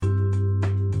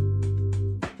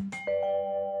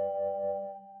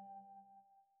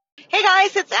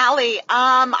guys, it's Allie.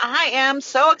 I am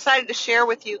so excited to share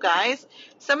with you guys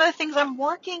some of the things I'm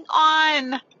working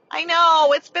on. I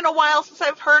know it's been a while since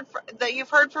that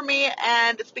you've heard from me,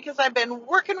 and it's because I've been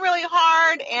working really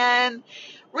hard and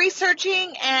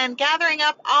researching and gathering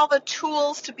up all the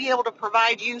tools to be able to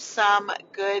provide you some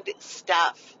good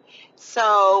stuff.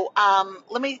 So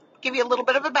let me give you a little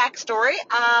bit of a backstory.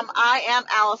 I am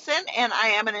Allison, and I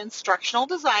am an instructional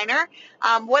designer.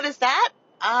 What is that?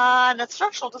 An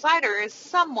instructional designer is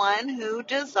someone who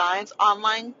designs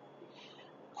online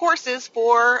courses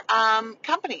for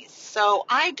companies. So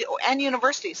I do, and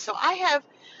universities. So I have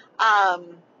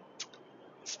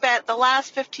spent the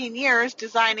last 15 years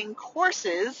designing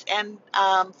courses and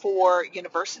for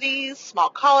universities, small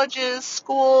colleges,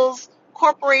 schools,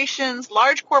 corporations,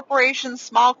 large corporations,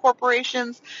 small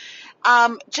corporations.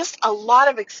 Just a lot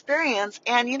of experience.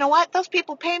 And you know what? Those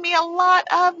people pay me a lot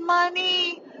of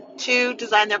money to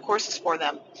design their courses for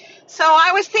them. So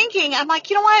I was thinking, I'm like,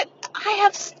 you know what?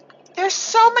 There's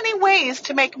so many ways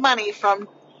to make money from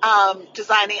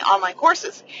designing online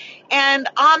courses. And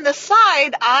on the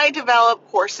side, I develop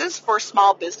courses for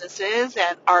small businesses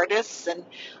and artists and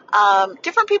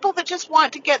different people that just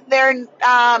want to get their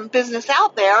business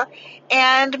out there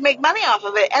and make money off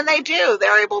of it. And they do.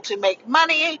 They're able to make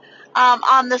money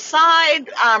on the side,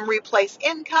 replace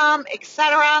income,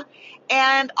 etc.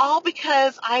 And all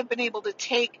because I've been able to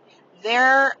take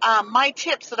my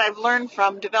tips that I've learned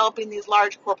from developing these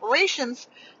large corporations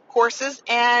courses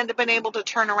and been able to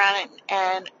turn around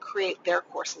and create their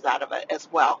courses out of it as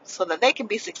well so that they can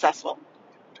be successful.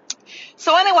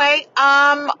 So anyway,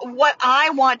 what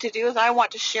I want to do is I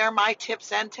want to share my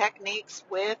tips and techniques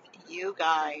with you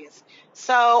guys.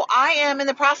 So I am in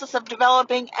the process of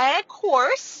developing a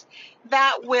course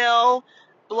that will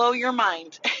blow your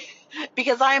mind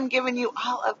because I am giving you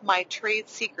all of my trade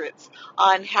secrets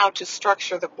on how to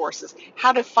structure the courses,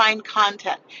 how to find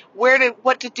content,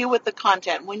 what to do with the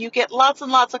content. When you get lots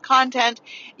and lots of content,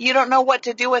 you don't know what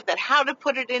to do with it, how to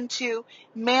put it into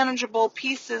manageable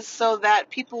pieces so that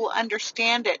people will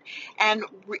understand it and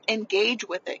engage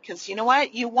with it. Because you know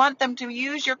what? You want them to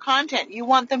use your content. You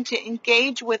want them to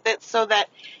engage with it so that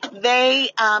they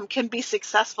can be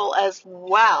successful as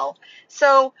well.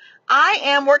 So I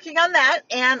am working on that,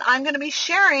 and I'm going to be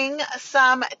sharing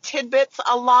some tidbits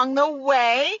along the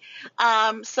way.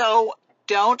 So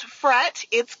don't fret.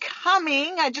 It's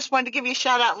coming. I just wanted to give you a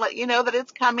shout out and let you know that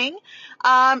it's coming.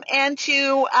 I'll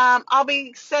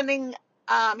be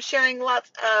sharing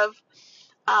lots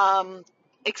of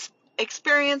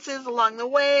experiences along the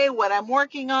way, what I'm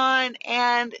working on,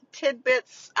 and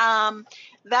tidbits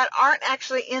that aren't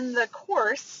actually in the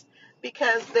course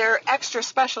because they're extra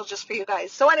special just for you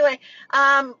guys. So anyway,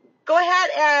 go ahead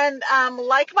and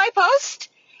like my post,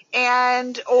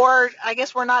 or I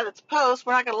guess we're not at the post.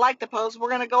 We're not going to like the post. We're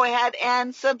going to go ahead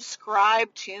and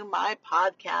subscribe to my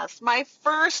podcast, my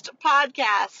first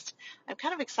podcast. I'm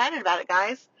kind of excited about it,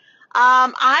 guys.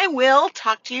 I will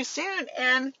talk to you soon,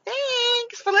 and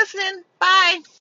thanks for listening. Bye.